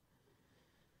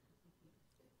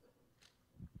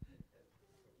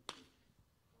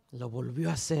 Lo volvió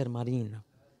a hacer, Marina.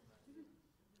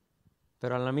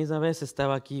 Pero a la misma vez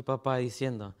estaba aquí papá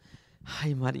diciendo,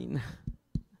 ay Marina,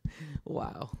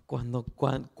 wow,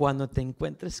 cuando te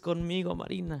encuentres conmigo,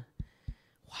 Marina,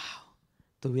 wow,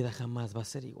 tu vida jamás va a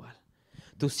ser igual.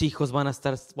 Tus hijos van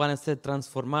a ser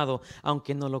transformados,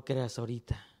 aunque no lo creas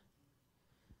ahorita.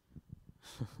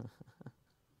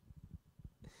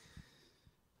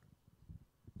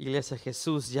 Iglesia,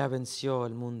 Jesús ya venció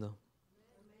el mundo.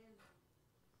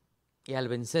 Y al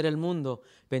vencer el mundo,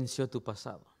 venció tu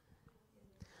pasado.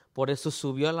 Por eso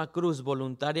subió a la cruz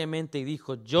voluntariamente y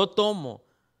dijo, yo tomo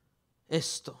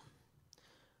esto.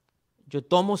 Yo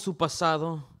tomo su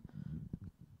pasado,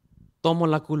 tomo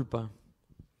la culpa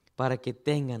para que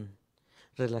tengan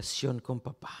relación con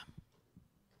papá.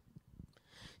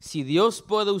 Si Dios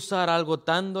puede usar algo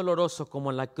tan doloroso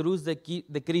como la cruz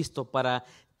de Cristo para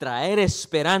traer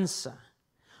esperanza,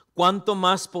 ¿cuánto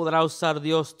más podrá usar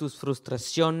Dios tus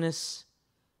frustraciones,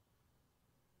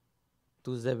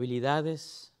 tus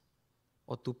debilidades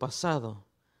o tu pasado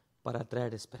para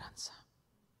traer esperanza?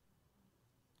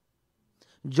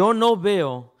 yo no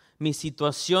veo mi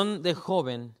situación de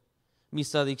joven,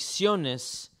 mis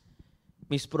adicciones,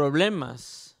 mis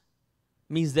problemas,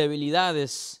 mis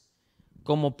debilidades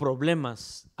como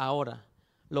problemas ahora.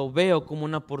 Lo veo como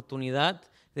una oportunidad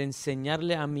de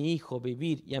enseñarle a mi hijo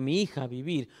vivir y a mi hija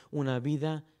vivir una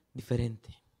vida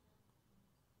diferente.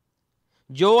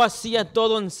 Yo hacía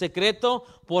todo en secreto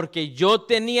porque yo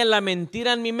tenía la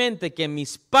mentira en mi mente que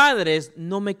mis padres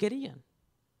no me querían.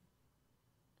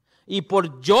 Y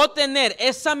por yo tener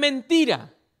esa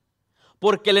mentira,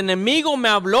 porque el enemigo me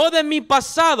habló de mi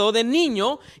pasado de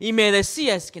niño y me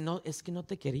decía, es que no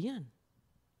te querían.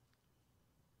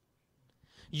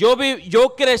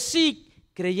 Yo crecí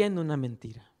creyendo una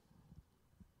mentira.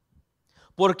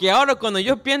 Porque ahora cuando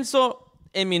yo pienso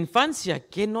en mi infancia,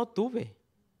 ¿qué no tuve?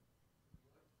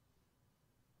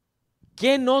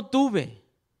 ¿Qué no tuve?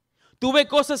 Tuve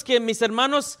cosas que mis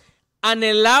hermanos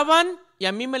anhelaban y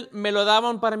a mí me lo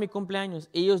daban para mi cumpleaños.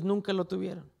 Ellos nunca lo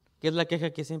tuvieron, que es la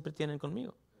queja que siempre tienen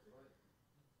conmigo.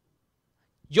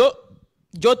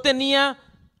 Yo tenía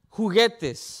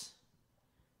juguetes,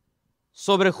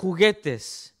 sobre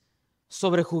juguetes,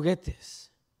 sobre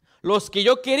juguetes. Los que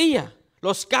yo quería,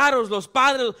 los carros, los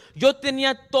padres, yo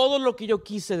tenía todo lo que yo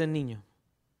quise de niño.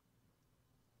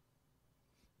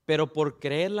 Pero por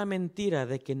creer la mentira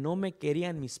de que no me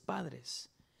querían mis padres,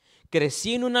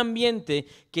 crecí en un ambiente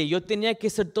que yo tenía que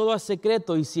hacer todo a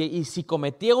secreto y si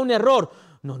cometía un error,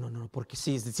 no, porque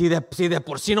si de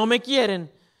por sí no me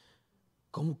quieren,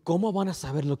 ¿cómo van a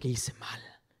saber lo que hice mal?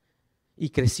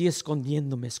 Y crecí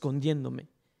escondiéndome,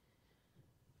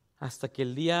 hasta que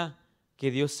el día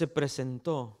que Dios se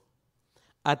presentó,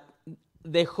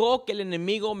 dejó que el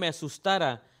enemigo me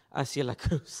asustara hacia la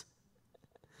cruz.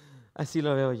 Así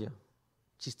lo veo yo,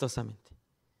 chistosamente.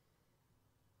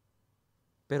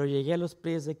 Pero llegué a los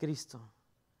pies de Cristo.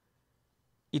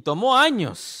 Y tomó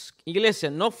años, iglesia,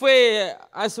 no fue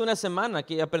hace una semana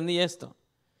que aprendí esto.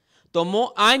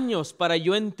 Tomó años para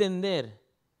yo entender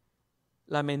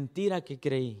la mentira que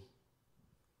creí.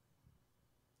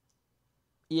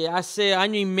 Y hace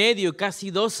año y medio,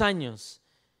 casi 2 años,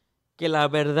 que la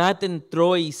verdad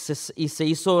entró y se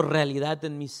hizo realidad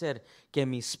en mi ser, que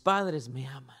mis padres me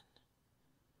aman.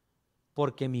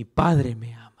 Porque mi Padre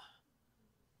me ama.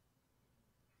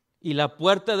 Y la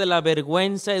puerta de la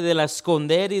vergüenza y de la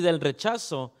esconder y del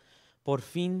rechazo, por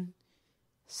fin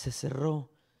se cerró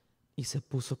y se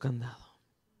puso candado.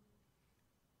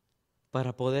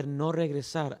 Para poder no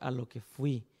regresar a lo que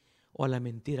fui o a la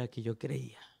mentira que yo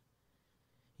creía.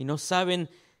 Y no saben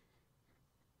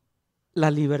la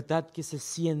libertad que se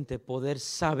siente poder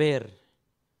saber,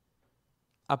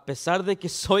 a pesar de que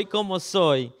soy como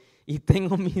soy, y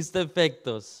tengo mis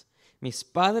defectos, mis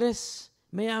padres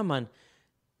me aman,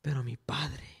 pero mi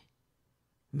Padre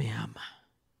me ama.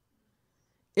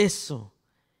 Eso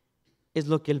es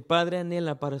lo que el Padre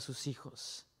anhela para sus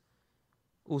hijos.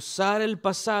 Usar el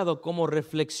pasado como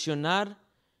reflexionar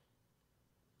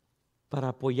para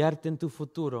apoyarte en tu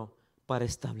futuro, para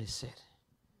establecer.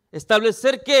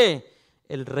 ¿Establecer qué?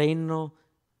 El reino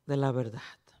de la verdad.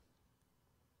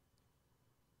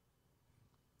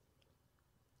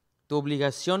 Tu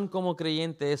obligación como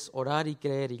creyente es orar y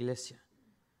creer, iglesia.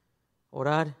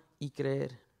 Orar y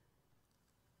creer.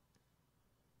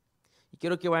 Y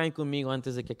quiero que vayan conmigo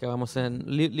antes de que acabamos en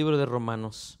el libro de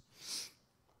Romanos.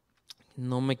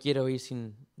 No me quiero ir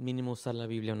sin mínimo usar la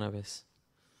Biblia una vez.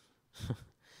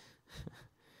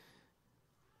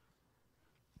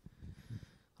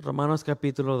 Romanos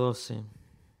capítulo 12.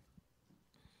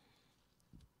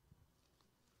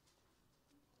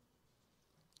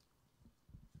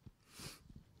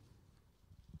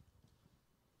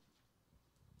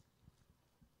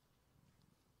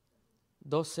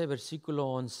 Versículo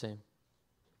 11,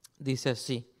 dice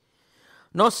así: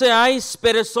 no seáis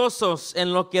perezosos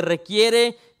en lo que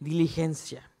requiere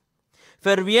diligencia,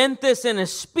 fervientes en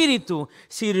espíritu,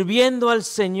 sirviendo al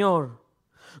Señor,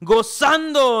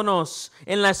 gozándonos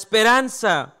en la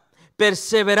esperanza,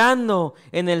 perseverando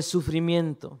en el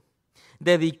sufrimiento,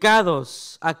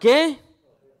 dedicados ¿a qué?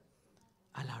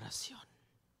 A la oración.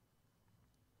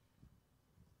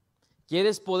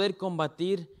 ¿Quieres poder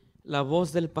combatir la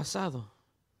voz del pasado?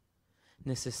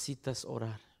 Necesitas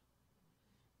orar,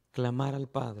 clamar al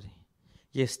Padre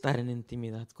y estar en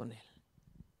intimidad con Él.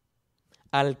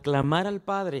 Al clamar al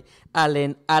Padre,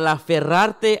 al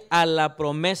aferrarte a la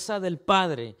promesa del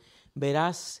Padre,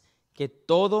 verás que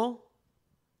todo,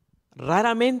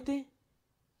 raramente,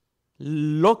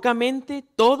 locamente,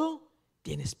 todo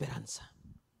tiene esperanza.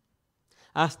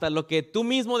 Hasta lo que tú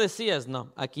mismo decías,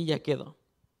 no, aquí ya quedó,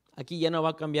 aquí ya no va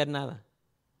a cambiar nada.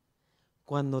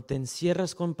 Cuando te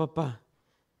encierras con papá,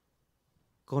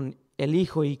 con el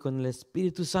Hijo y con el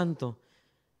Espíritu Santo,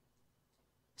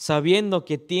 sabiendo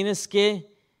que tienes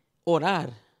que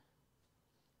orar,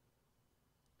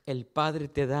 el Padre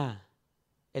te da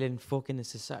el enfoque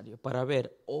necesario para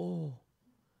ver,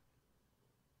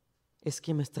 es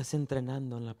que me estás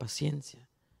entrenando en la paciencia.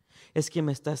 Es que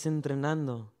me estás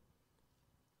entrenando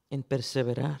en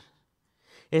perseverar.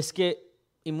 Es que,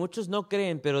 y muchos no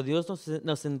creen, pero Dios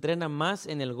nos entrena más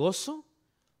en el gozo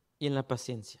y en la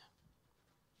paciencia.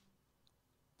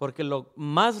 Porque lo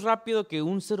más rápido que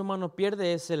un ser humano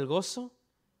pierde es el gozo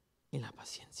y la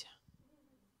paciencia.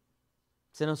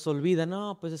 Se nos olvida,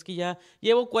 no, pues es que ya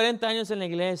llevo 40 años en la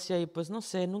iglesia y pues no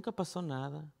sé, nunca pasó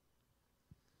nada.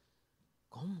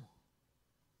 ¿Cómo?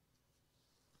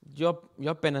 Yo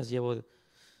apenas llevo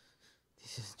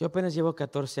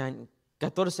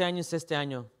 14 años este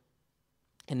año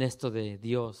en esto de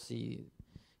Dios y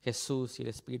Jesús y el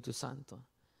Espíritu Santo.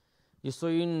 Yo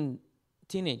soy un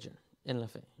teenager en la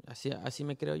fe, así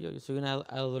me creo yo soy un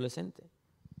adolescente.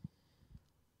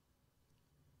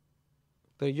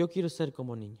 Pero yo quiero ser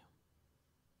como niño.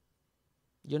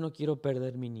 Yo no quiero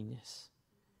perder mi niñez.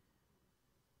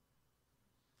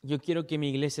 Yo quiero que mi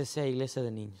iglesia sea iglesia de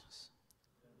niños.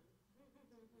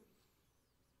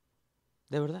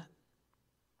 De verdad.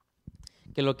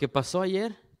 Que lo que pasó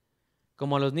ayer,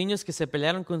 como a los niños que se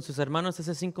pelearon con sus hermanos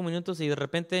hace 5 minutos y de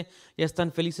repente ya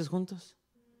están felices juntos.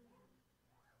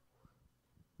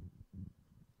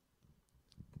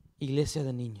 Iglesia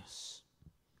de niños.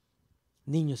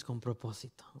 Niños con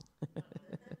propósito.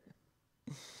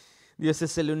 Dios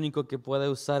es el único que puede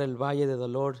usar el valle de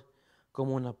dolor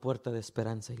como una puerta de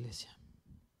esperanza, iglesia.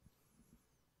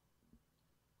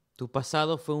 Tu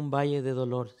pasado fue un valle de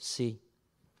dolor, sí.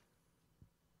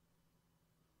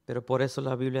 Pero por eso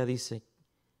la Biblia dice,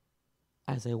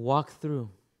 as I walk through,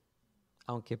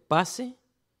 aunque pase,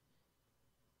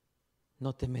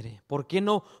 no temeré. ¿Por qué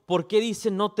no? ¿Por qué dice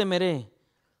no temeré?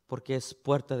 Porque es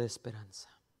puerta de esperanza.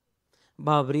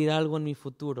 Va a abrir algo en mi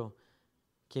futuro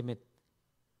que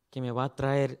me va a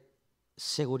traer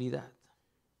seguridad.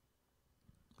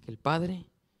 Que el Padre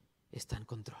está en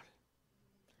control.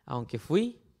 Aunque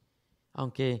fui,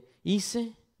 aunque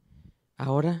hice,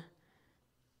 ahora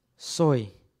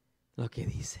soy lo que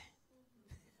dice.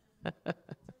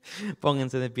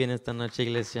 Pónganse de pie en esta noche,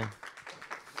 iglesia.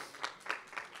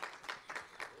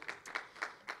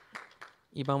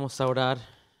 Y vamos a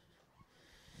orar.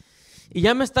 Y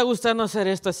ya me está gustando hacer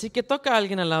esto, así que toca a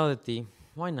alguien al lado de ti.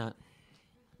 Why not?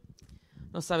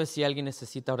 No sabes si alguien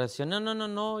necesita oración.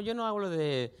 No, yo no hablo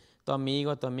de tu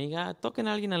amigo o tu amiga. Toquen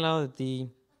a alguien al lado de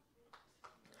ti.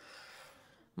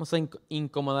 Vamos a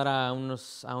incomodar a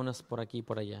unos por aquí y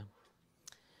por allá.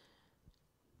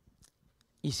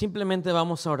 Y simplemente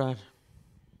vamos a orar.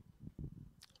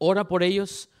 Ora por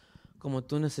ellos como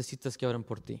tú necesitas que oren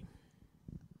por ti.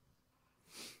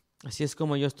 Así es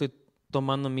como yo estoy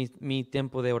tomando mi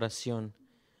tiempo de oración.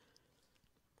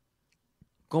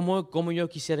 Como yo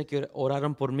quisiera que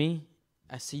oraran por mí,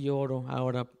 así yo oro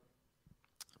ahora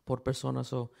por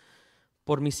personas o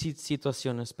por mis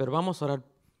situaciones. Pero vamos a orar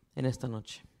en esta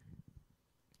noche.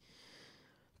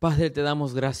 Padre, te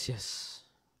damos gracias.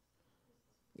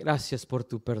 Gracias por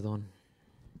tu perdón.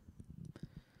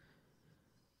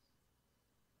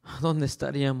 ¿Dónde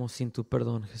estaríamos sin tu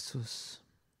perdón, Jesús?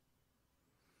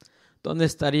 ¿Dónde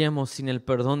estaríamos sin el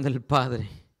perdón del Padre?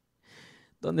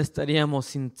 ¿Dónde estaríamos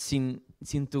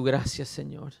sin tu gracia,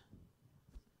 Señor?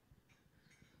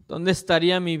 ¿Dónde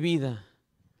estaría mi vida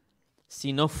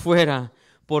si no fuera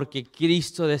porque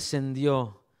Cristo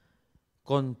descendió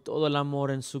con todo el amor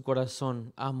en su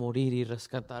corazón a morir y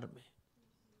rescatarme?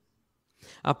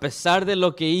 A pesar de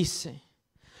lo que hice,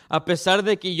 a pesar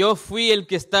de que yo fui el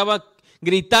que estaba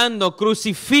gritando,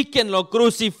 crucifíquenlo,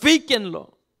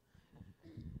 crucifíquenlo.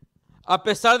 A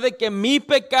pesar de que mi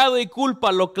pecado y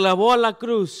culpa lo clavó a la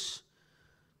cruz,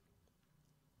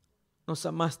 nos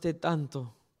amaste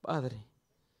tanto, Padre,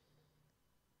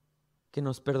 que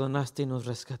nos perdonaste y nos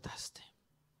rescataste.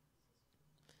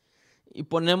 Y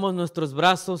ponemos nuestros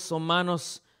brazos o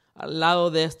manos al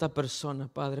lado de esta persona,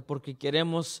 Padre, porque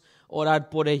queremos orar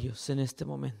por ellos en este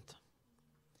momento.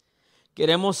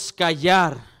 Queremos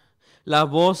callar la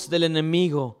voz del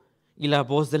enemigo y la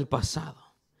voz del pasado.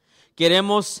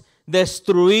 Queremos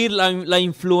destruir la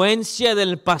influencia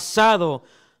del pasado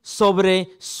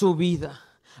sobre su vida.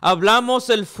 Hablamos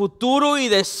el futuro y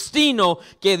destino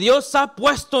que Dios ha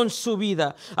puesto en su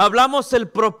vida. Hablamos el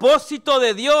propósito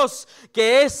de Dios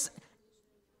que es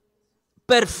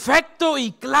perfecto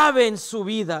y clave en su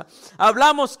vida.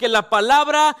 Hablamos que la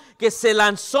palabra que se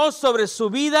lanzó sobre su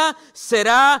vida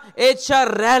será hecha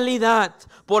realidad,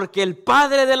 porque el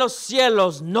Padre de los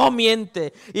cielos no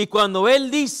miente. Y cuando Él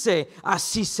dice,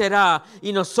 así será.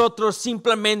 Y nosotros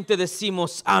simplemente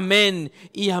decimos amén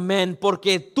y amén,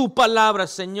 porque tu palabra,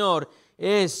 Señor,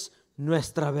 es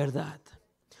nuestra verdad.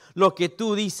 Lo que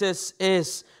tú dices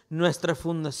es nuestra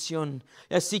fundación.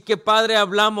 Así que, Padre,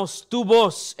 hablamos tu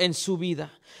voz en su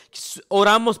vida.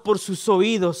 Oramos por sus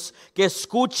oídos, que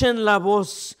escuchen la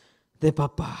voz de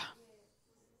papá.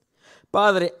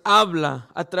 Padre, habla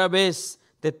a través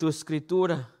de tu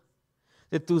escritura,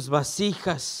 de tus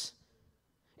vasijas,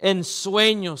 en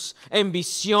sueños, en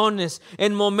visiones,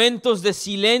 en momentos de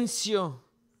silencio.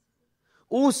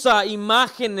 Usa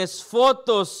imágenes,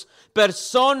 fotos,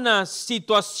 personas,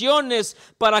 situaciones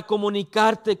para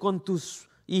comunicarte con tus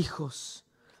hijos,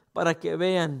 para que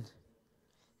vean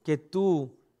que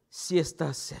tú sí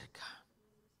estás cerca.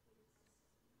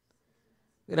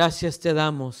 Gracias te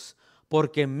damos,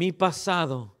 porque mi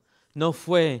pasado no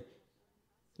fue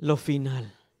lo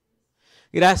final.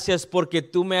 Gracias porque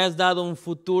tú me has dado un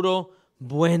futuro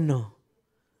bueno.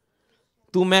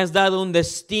 Tú me has dado un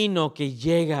destino que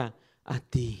llega a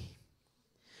ti.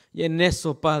 Y en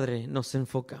eso, Padre, nos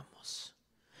enfocamos.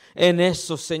 En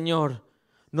eso, Señor,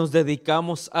 nos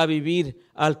dedicamos a vivir,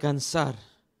 a alcanzar,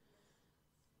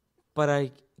 para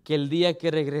que el día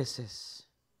que regreses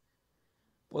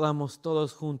podamos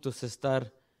todos juntos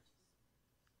estar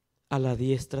a la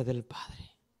diestra del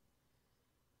Padre,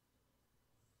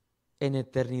 en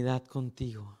eternidad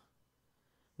contigo,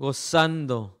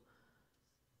 gozando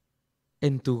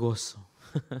en tu gozo.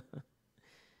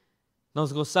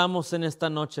 Nos gozamos en esta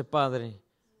noche, Padre,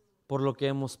 por lo que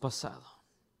hemos pasado.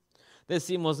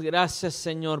 Decimos gracias,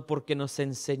 Señor, porque nos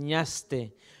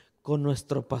enseñaste con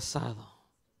nuestro pasado.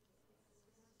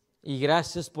 Y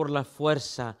gracias por la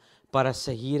fuerza para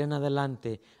seguir en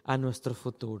adelante a nuestro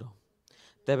futuro.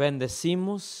 Te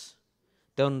bendecimos,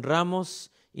 te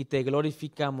honramos y te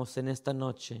glorificamos en esta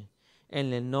noche,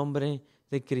 en el nombre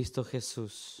de Cristo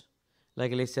Jesús. La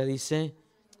iglesia dice,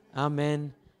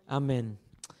 amén, amén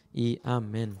y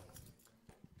amén.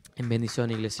 En bendición,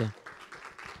 iglesia.